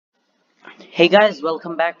Hey guys,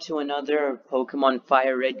 welcome back to another Pokemon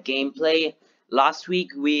FireRed gameplay. Last week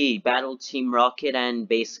we battled Team Rocket and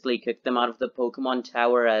basically kicked them out of the Pokemon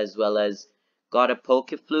Tower as well as got a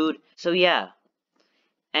Pokeflute. So yeah,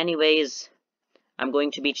 anyways, I'm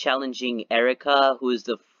going to be challenging Erica, who is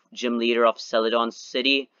the gym leader of Celadon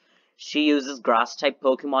City. She uses Grass-type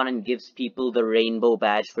Pokemon and gives people the Rainbow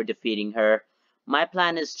Badge for defeating her. My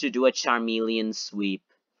plan is to do a Charmeleon sweep.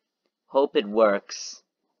 Hope it works.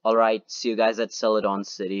 Alright, see you guys at Celadon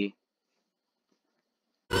City.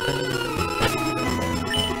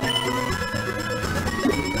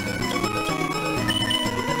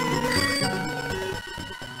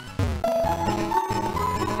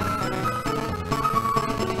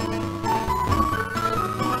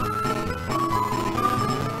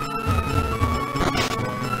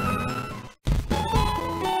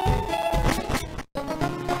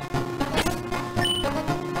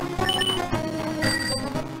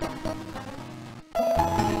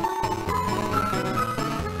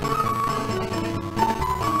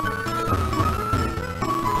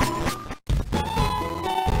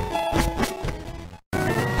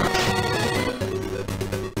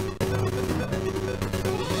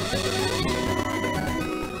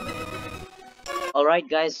 Alright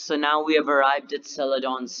guys, so now we have arrived at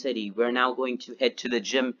Celadon City. We're now going to head to the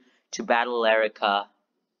gym to battle Erica.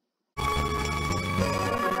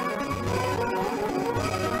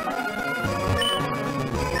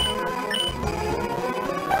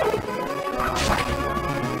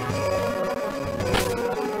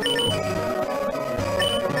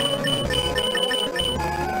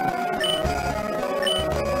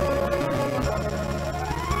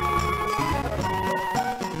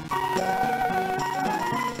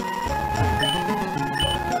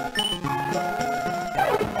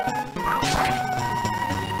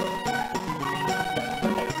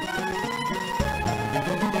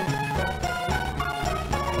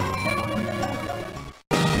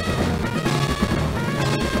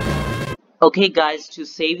 Okay guys, to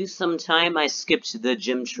save you some time, I skipped the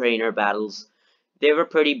gym trainer battles. They were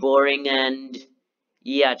pretty boring and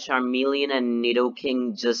yeah, Charmeleon and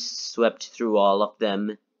Nidoking just swept through all of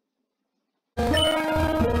them.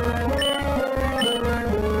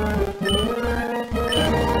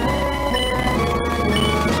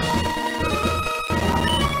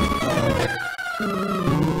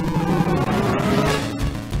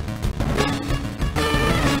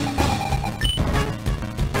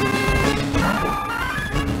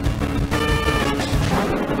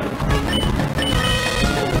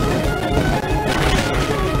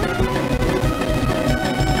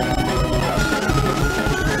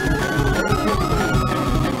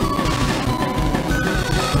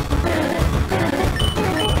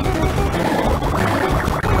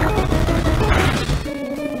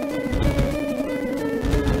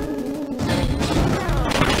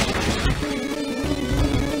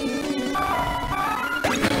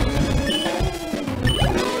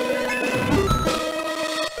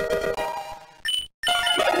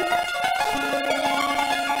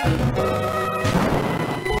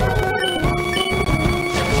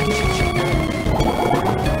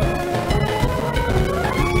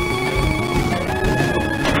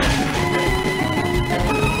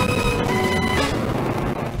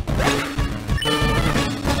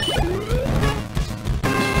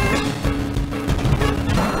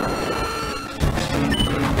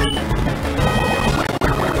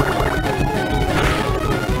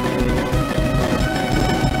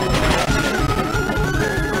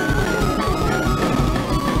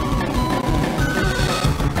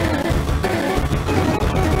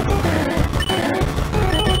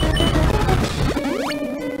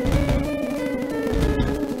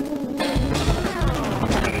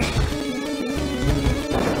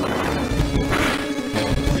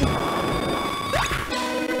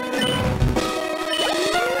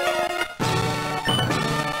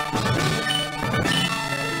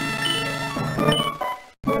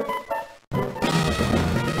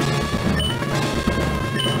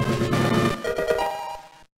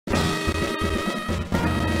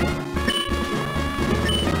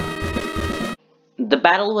 The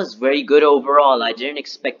battle was very good overall. I didn't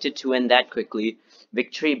expect it to end that quickly.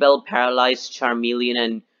 Victory Bell paralyzed Charmeleon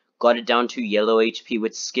and got it down to yellow HP,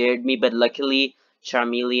 which scared me, but luckily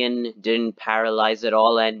Charmeleon didn't paralyze at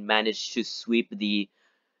all and managed to sweep the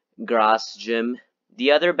grass gym.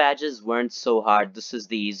 The other badges weren't so hard. This is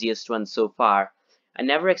the easiest one so far. I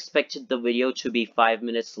never expected the video to be 5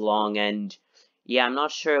 minutes long, and yeah, I'm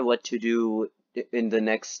not sure what to do in the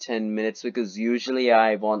next 10 minutes because usually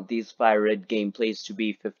I want these FireRed gameplays to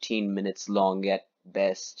be 15 minutes long at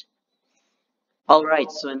best.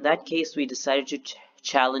 Alright, so in that case we decided to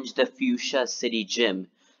challenge the Fuchsia City Gym.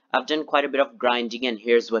 I've done quite a bit of grinding and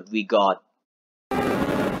here's what we got.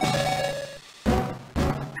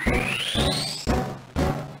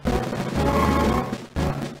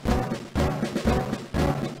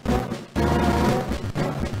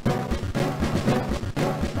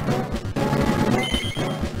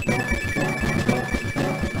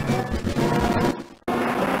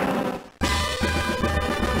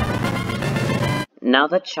 Now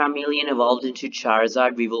that Charmeleon evolved into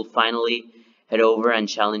Charizard, we will finally head over and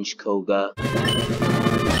challenge Koga.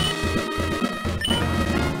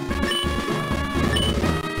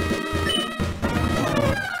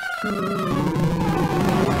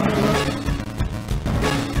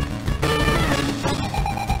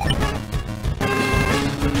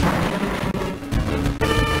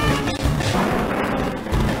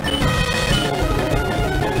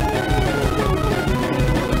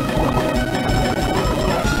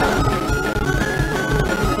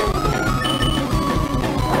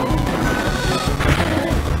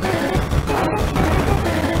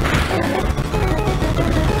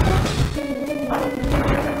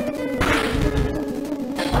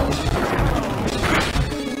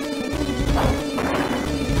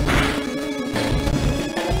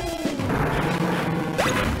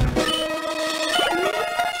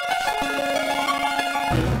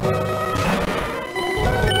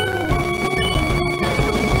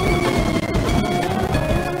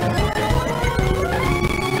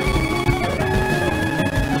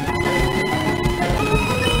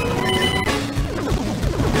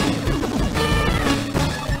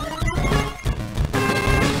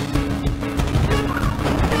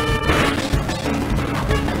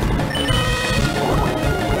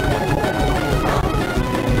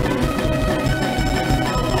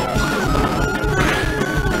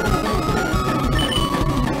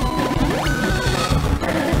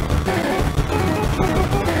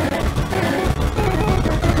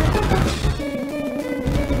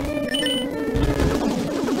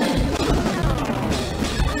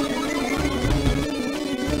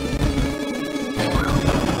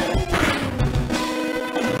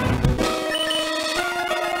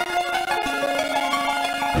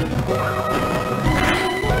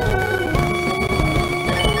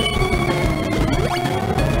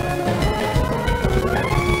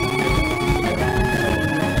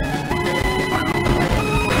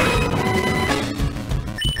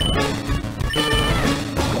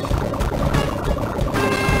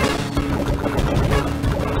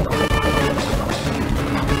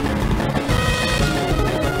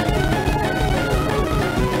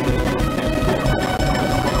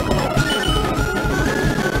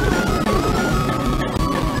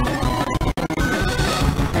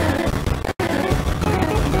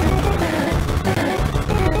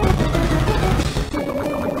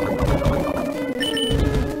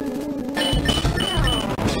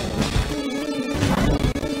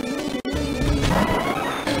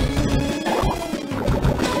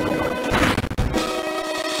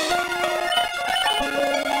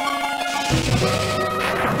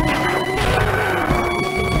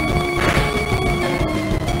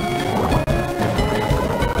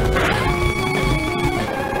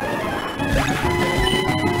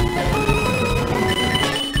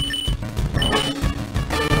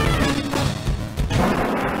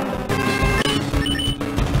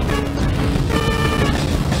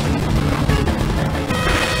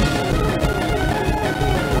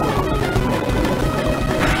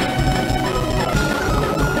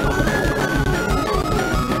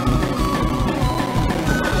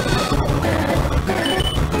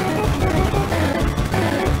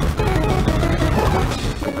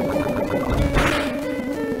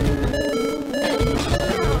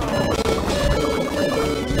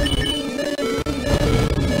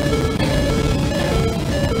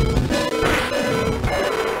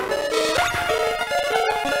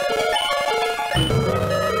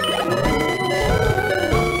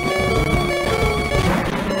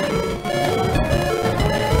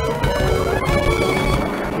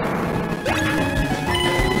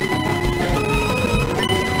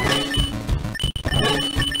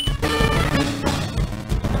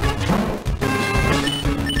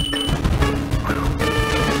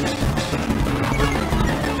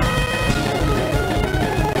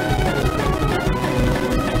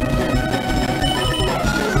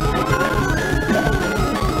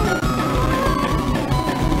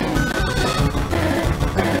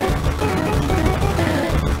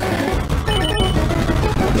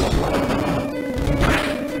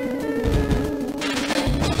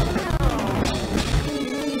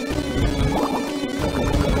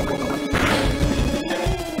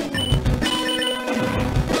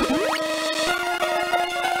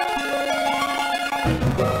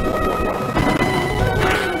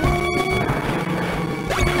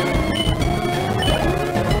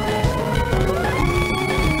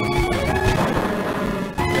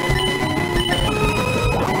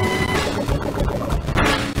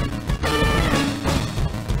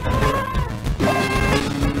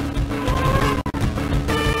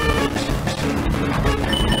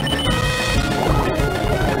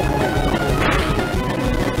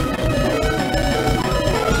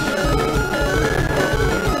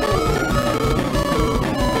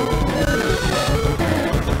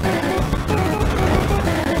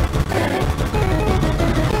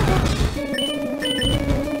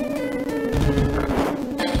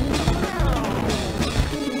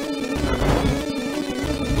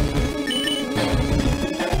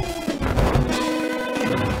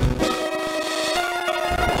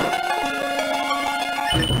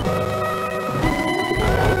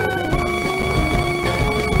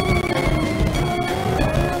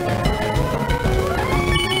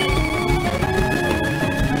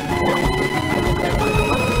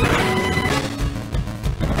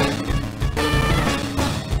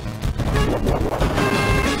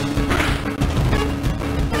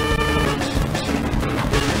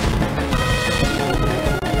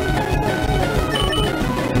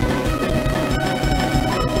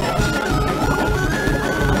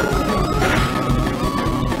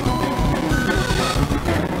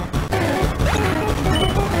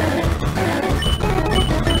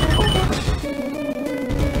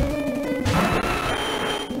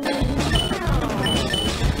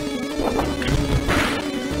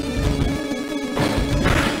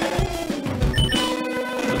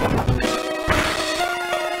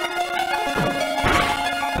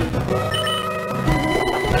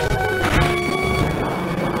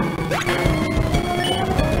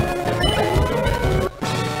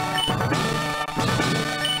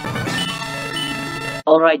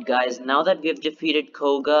 Alright guys, now that we've defeated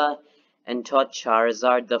Koga and taught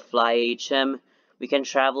Charizard the Fly HM, we can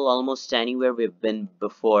travel almost anywhere we've been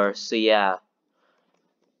before, so yeah.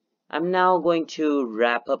 I'm now going to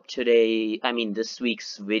wrap up this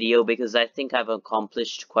week's video, because I think I've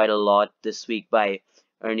accomplished quite a lot this week by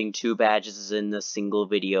earning 2 badges in a single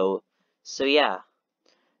video. So yeah,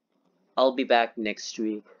 I'll be back next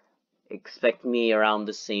week. Expect me around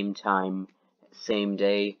the same time, same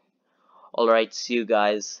day. Alright, see you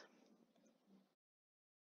guys.